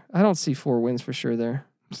go under. I don't see 4 wins for sure there.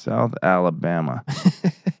 South Alabama.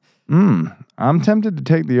 I'm tempted to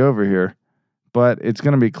take the over here, but it's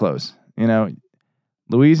going to be close. You know,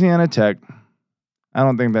 Louisiana Tech, I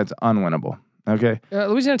don't think that's unwinnable. Okay.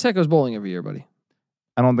 Louisiana Tech goes bowling every year, buddy.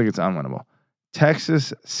 I don't think it's unwinnable.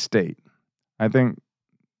 Texas State, I think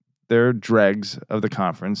they're dregs of the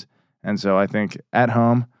conference. And so I think at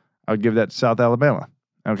home, I would give that to South Alabama.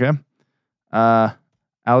 Okay.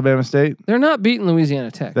 Alabama State. They're not beating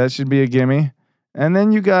Louisiana Tech. That should be a gimme. And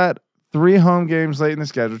then you got 3 home games late in the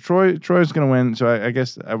schedule. Troy's going to win, so I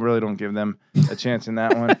guess I really don't give them a chance in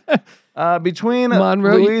that one. Between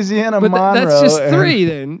Monroe, Louisiana, but Monroe, that's just 3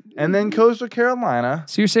 then. and then Coastal Carolina.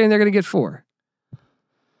 So you're saying they're going to get 4?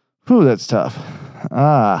 Whew, that's tough.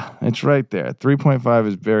 It's right there. 3.5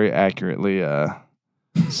 is very accurately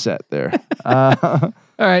set there. All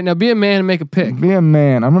right, now be a man and make a pick. Be a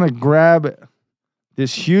man. I'm going to grab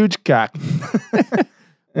this huge cock.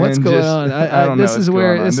 What's and going just- on? I don't know This what's is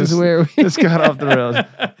where going on. this is where we This got off the rails.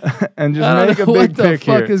 And just I don't make a know big what the pick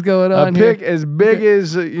fuck here. is going A on here. pick as big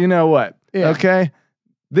as you know what. Yeah. Okay.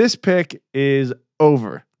 This pick is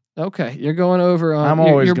over. Okay, you're going over on. I'm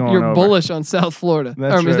always you're, going you're over. bullish on South Florida.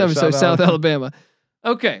 That's right, South Alabama.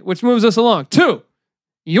 Okay, which moves us along to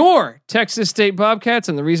your Texas State Bobcats,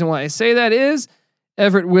 and the reason why I say that is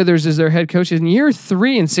Everett Withers is their head coach in year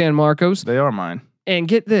 3 in San Marcos, They are mine. and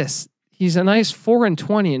get this, he's a nice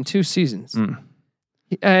 4-20 in 2 seasons.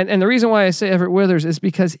 And the reason why I say Everett Withers is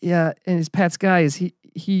because and his Pat's guy is he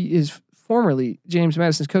is formerly James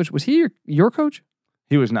Madison's coach. Was he your coach?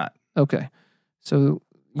 He was not. Okay, so.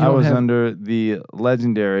 I was under the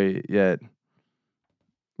legendary yet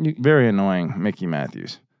Very annoying, Mickey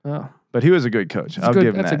Matthews. Oh, But he was a good coach. I'll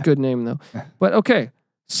give him that's that. a good name though. But okay,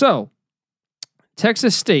 so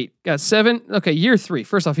Texas State got 7. Okay, year 3.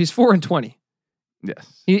 First off, he's 4-20.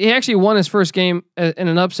 Yes. He actually won his first game in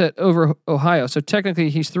an upset over Ohio. So technically,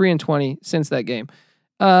 he's 3-20 since that game.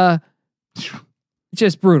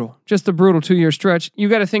 Just brutal. Just a brutal 2-year stretch. You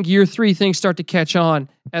got to think year 3 things start to catch on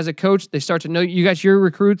as a coach. They start to know you got your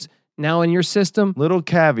recruits now in your system. Little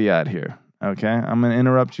caveat here. Okay, I'm going to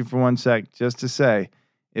interrupt you for 1 sec just to say,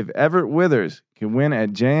 if Everett Withers can win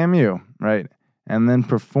at JMU, right, and then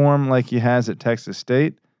perform like he has at Texas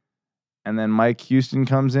State, and then Mike Houston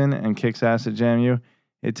comes in and kicks ass at JMU,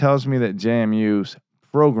 it tells me that JMU's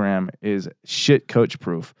program is shit coach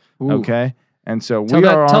proof. Ooh. Okay, and so Tell we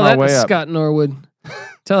are that on our to way up. Scott Norwood.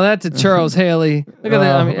 Tell that to Charles Haley. Look at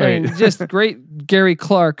that. I mean, just great Gary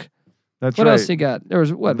Clark. That's What right. else you got? There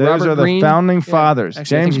was what? Those Robert are the Green? founding Yeah. fathers.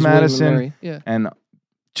 Actually, I think James he's William Madison Mary. Yeah. and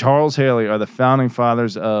Charles Haley are the founding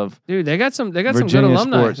fathers of. Dude, they got some good Virginia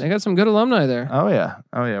alumni. sports. They got some good alumni there. Oh yeah.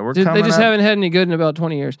 We're They coming just up. haven't had any good in about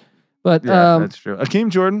 20 years. But Yeah, that's true. Akeem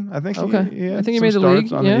Jordan, I think. Okay. He had I think he some made the starts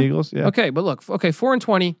league, on yeah. the Eagles. Yeah. okay, but look,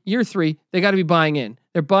 4-20, year 3, they got to be buying in.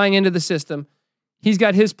 They're buying into the system. He's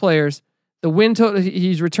got his players. The win total,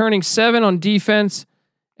 he's returning 7 on defense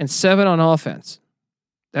and 7 on offense.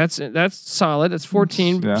 That's solid. That's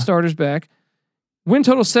 14 Yeah. starters back. Win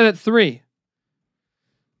total set at 3.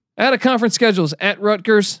 Out of conference schedules at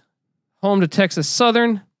Rutgers, home to Texas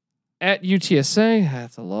Southern, at UTSA.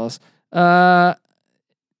 That's a loss.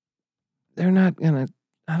 They're not gonna.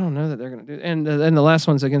 I don't know that they're gonna do. And the last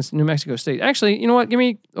one's against New Mexico State. Actually, you know what? Give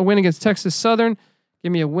me a win against Texas Southern.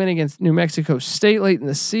 Give me a win against New Mexico State late in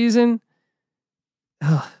the season.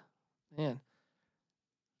 Oh, man.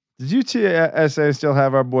 Did UTSA still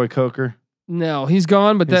have our boy Coker? No, he's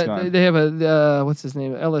gone. But He's gone. they have a what's his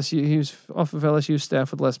name? LSU. He was off of LSU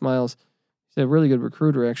staff with Les Miles. He's a really good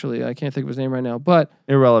recruiter. Actually, I can't think of his name right now. But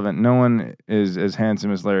Irrelevant. No one is as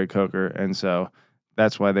handsome as Larry Coker, and so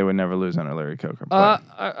that's why they would never lose under Larry Coker. But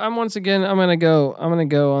I'm once again. I'm gonna go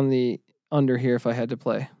on the under here if I had to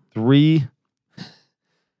play. three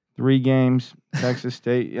games, Texas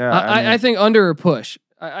State. Yeah, I think under or push.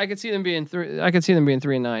 I could see them being 3. I could see them being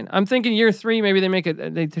 3-9. I'm thinking year 3. Maybe they make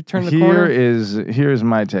it. They turn the corner. Here's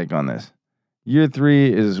my take on this. Year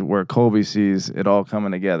 3 is where Colby sees it all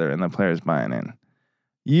coming together and the players buying in.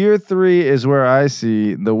 Year 3 is where I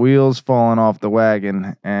see the wheels falling off the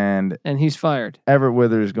wagon and he's fired. Everett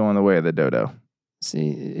Withers going the way of the dodo.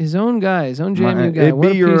 See, his own guy, his own JMU guy. It'd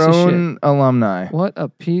What be a your piece of shit. own alumni. What a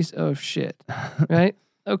piece of shit. Right?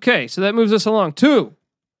 Okay, so that moves us along to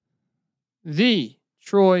the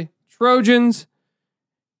Troy Trojans.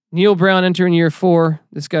 Neil Brown entering year 4.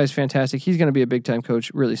 This guy's fantastic. He's going to be a big time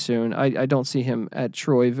coach really soon. I don't see him at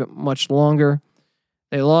Troy much longer.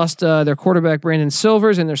 They lost their quarterback Brandon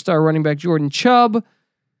Silvers and their star running back Jordan Chubb.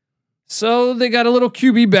 So they got a little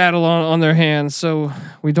QB battle on their hands. So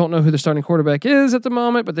we don't know who the starting quarterback is at the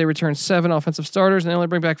moment, but they return 7 offensive starters and they only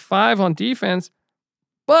bring back 5 on defense.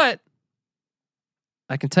 But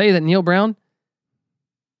I can tell you that Neil Brown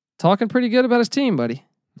talking pretty good about his team, buddy.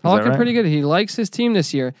 Talking right? pretty good. He likes his team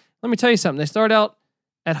this year. Let me tell you something. They start out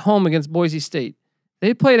at home against Boise State.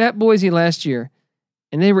 They played at Boise last year,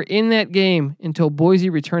 and they were in that game until Boise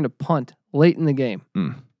returned a punt late in the game.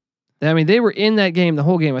 I mean, they were in that game the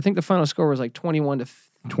whole game. I think the final score was like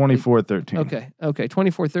 24-13. Okay,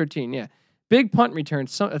 24-13, yeah. Big punt return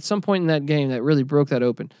at some point in that game that really broke that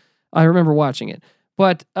open. I remember watching it.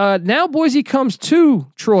 But now Boise comes to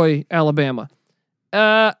Troy, Alabama.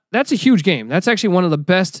 That's a huge game. That's actually one of the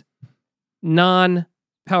best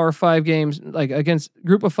non-Power 5 games, like against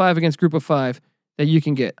Group of 5 against Group of 5 that you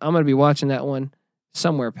can get. I'm going to be watching that one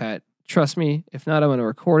somewhere, Pat. Trust me. If not, I'm going to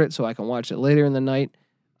record it so I can watch it later in the night.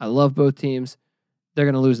 I love both teams. They're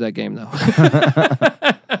going to lose that game, though.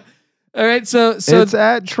 All right, so it's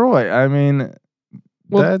at Troy. I mean,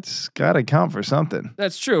 that's got to count for something.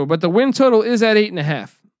 That's true, but the win total is at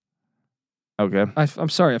 8.5. Okay. I'm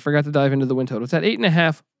sorry, I forgot to dive into the win total. It's at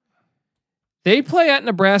 8.5. They play at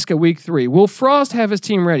Nebraska week 3. Will Frost have his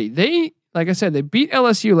team ready? They, like I said, they beat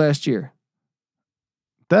LSU last year.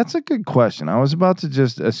 That's a good question. I was about to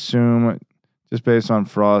just assume, just based on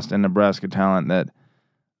Frost and Nebraska talent, that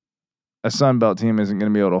a Sun Belt team isn't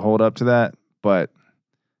going to be able to hold up to that, but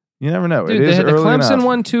you never know. Dude, it is they had the early Clemson enough.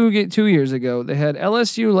 one 2 years ago. They had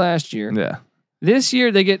LSU last year. Yeah. This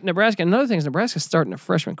year they get Nebraska. Another thing is Nebraska's starting a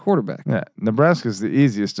freshman quarterback. Yeah. Nebraska's the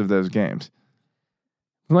easiest of those games.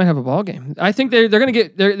 We might have a ball game. I think they're going to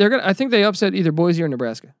get they're going to I think they upset either Boise or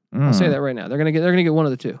Nebraska. I'll say that right now. They're going to get one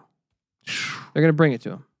of the two. They're going to bring it to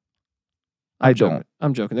them. I'm joking.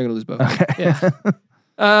 They're going to lose both. Okay. Yeah.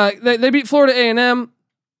 They beat Florida A&M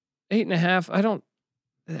 8.5. I don't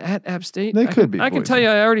at App State. They could be. I can tell you,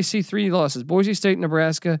 I already see 3 losses: Boise State,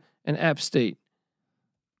 Nebraska, and App State.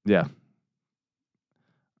 Yeah.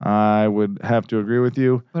 I would have to agree with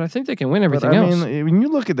you. But I think they can win everything But, I else. mean, when you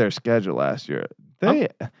look at their schedule last year, they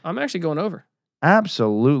I'm actually going over.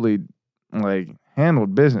 absolutely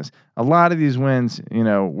handled business. A lot of these wins,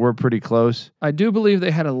 were pretty close. I do believe they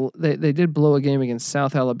had they did blow a game against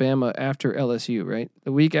South Alabama after LSU, right?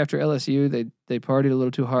 The week after LSU, they partied a little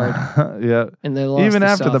too hard Yeah. and they lost. Even to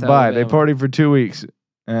after South the bye, they Alabama. partied for 2 weeks,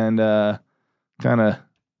 and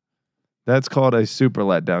that's called a super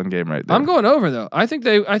letdown game right there. I'm going over though. I think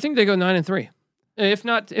they go 9-3, if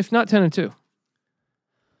not 10-2.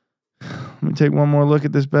 Let me take one more look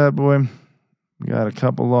at this bad boy. We got a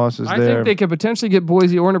couple losses I there. think they could potentially get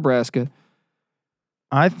Boise or Nebraska.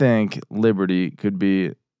 I think Liberty could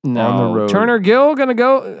be No, on the road. Turner Gill gonna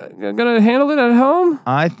handle it at home.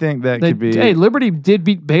 I think that could be Hey, Liberty did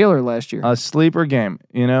beat Baylor last year. a sleeper game.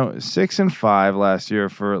 6-5 last year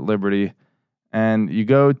for Liberty. And you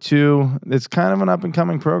go to, it's kind of an up and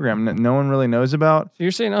coming program that no one really knows about. So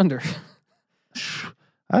you're saying under?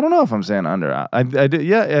 I don't know if I'm saying under. I did.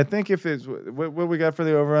 Yeah, I think if it's what we got for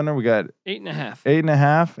the over under, we got 8.5.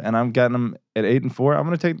 8.5, and I'm getting them at 8-4. I'm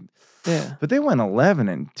gonna take. Yeah. But they went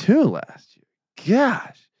 11-2 last year.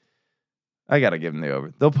 Gosh, I gotta give them the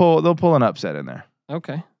over. They'll pull an upset in there.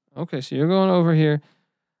 Okay. So you're going over here.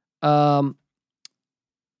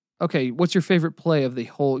 Okay. What's your favorite play of the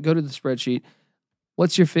whole? Go to the spreadsheet.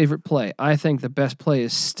 What's your favorite play? I think the best play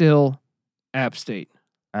is still App State.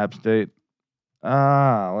 App State.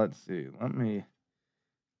 Let's see. Let me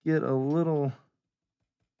get a little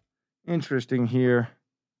interesting here.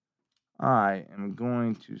 I am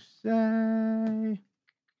going to say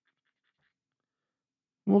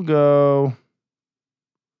we'll go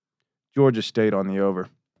Georgia State on the over.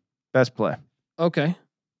 Best play. Okay.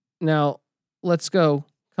 Now let's go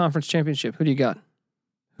conference championship. Who do you got?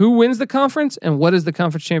 Who wins the conference and what is the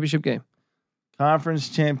conference championship game? Conference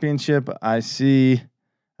championship, I see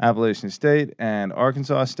Appalachian State and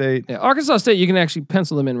Arkansas State. Yeah, Arkansas State, you can actually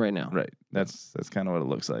pencil them in right now. Right. That's kind of what it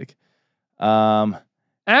looks like.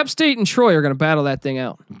 App State and Troy are going to battle that thing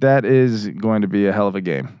out. That is going to be a hell of a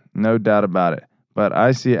game. No doubt about it. But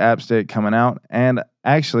I see App State coming out. And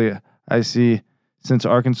actually, I see since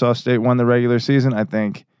Arkansas State won the regular season, I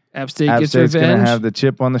think App State App gets State's going revenge. to have the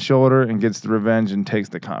chip on the shoulder and gets the revenge and takes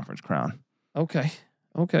the conference crown. Okay.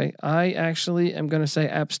 I actually am going to say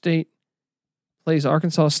App State plays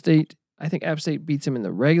Arkansas State. I think App State beats them in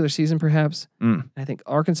the regular season, perhaps. I think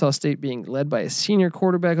Arkansas State, being led by a senior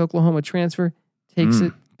quarterback, Oklahoma transfer, takes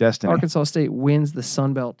it. Destiny. Arkansas State wins the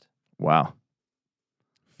Sun Belt. Wow.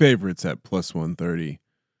 Favorites at +130.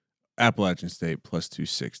 Appalachian State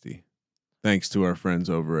 +260. Thanks to our friends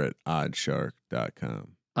over at oddshark.com.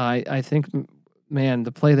 I think, man,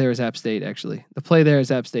 the play there is App State, actually. The play there is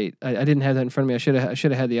App State. I didn't have that in front of me. I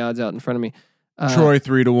should have had the odds out in front of me. Troy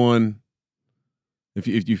 3-1.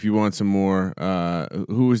 If you want some more,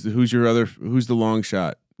 who's the long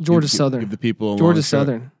shot? Georgia Give Southern. the people a Georgia long shot.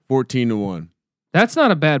 Southern. 14-1. That's not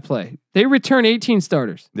a bad play. They return 18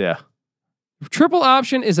 starters. Yeah. Triple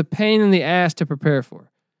option is a pain in the ass to prepare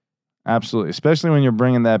for. Absolutely. Especially when you're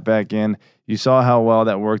bringing that back in. You saw how well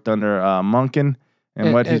that worked under Monken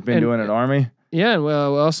and what he's been doing at Army. Yeah, and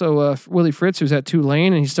well, also Willie Fritz, who's at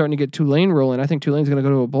Tulane, and he's starting to get Tulane rolling. I think Tulane's going to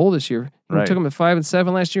go to a bowl this year. We Right. took them at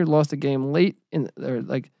 5-7 last year. Lost a game late in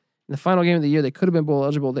the final game of the year. They could have been bowl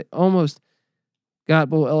eligible. They almost got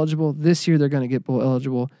bowl eligible. This year they're going to get bowl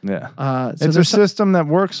eligible. Yeah. So It's a system that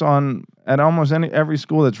works at almost every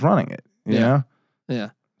school that's running it. You know?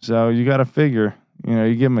 Yeah. So you got to figure,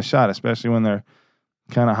 you give them a shot, especially when they're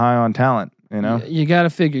kind of high on talent, You got to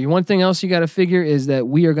figure. One thing else you got to figure is that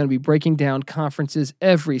we are going to be breaking down conferences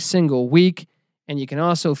every single week. And you can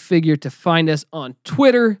also figure to find us on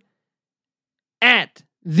Twitter at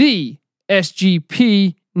the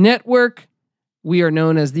SGP Network. We are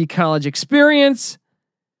known as the College Experience.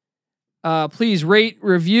 Please rate,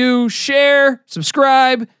 review, share,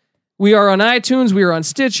 subscribe. We are on iTunes. We are on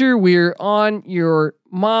Stitcher. We're on your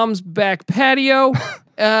mom's back patio.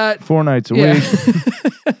 4 nights a week.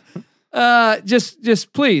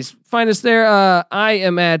 Just please find us there. I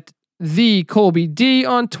am at the Colby D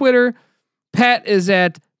on Twitter. Pat is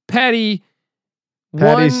at Patty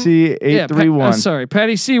C831. Sorry,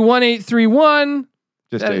 Patty C1831.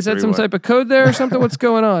 Just Is that some 831. type of code there or something? What's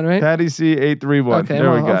going on, right? Patty C831. Okay, There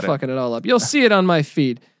well, we I'm got it. fucking it all up. You'll see it on my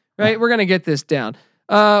feed, right? We're gonna get this down.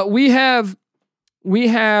 We have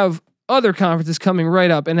other conferences coming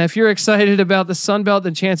right up, and if you're excited about the Sun Belt,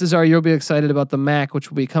 then chances are you'll be excited about the MAC, which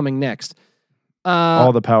will be coming next.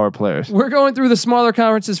 all the power players. We're going through the smaller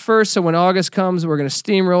conferences first. So when August comes, we're going to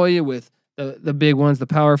steamroll you with the big ones, the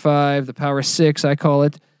Power 5, the Power 6, I call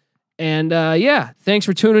it. And thanks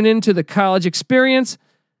for tuning in to the college experience.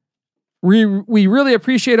 We really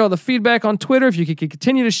appreciate all the feedback on Twitter. If you could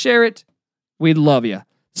continue to share it, we'd love you.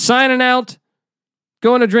 Signing out,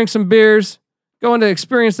 going to drink some beers, going to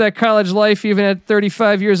experience that college life even at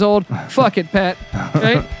 35 years old. Fuck it, Pat.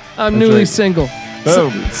 Right? I'm newly single.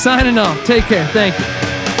 Boom. Signing off. Take care. Thank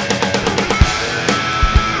you.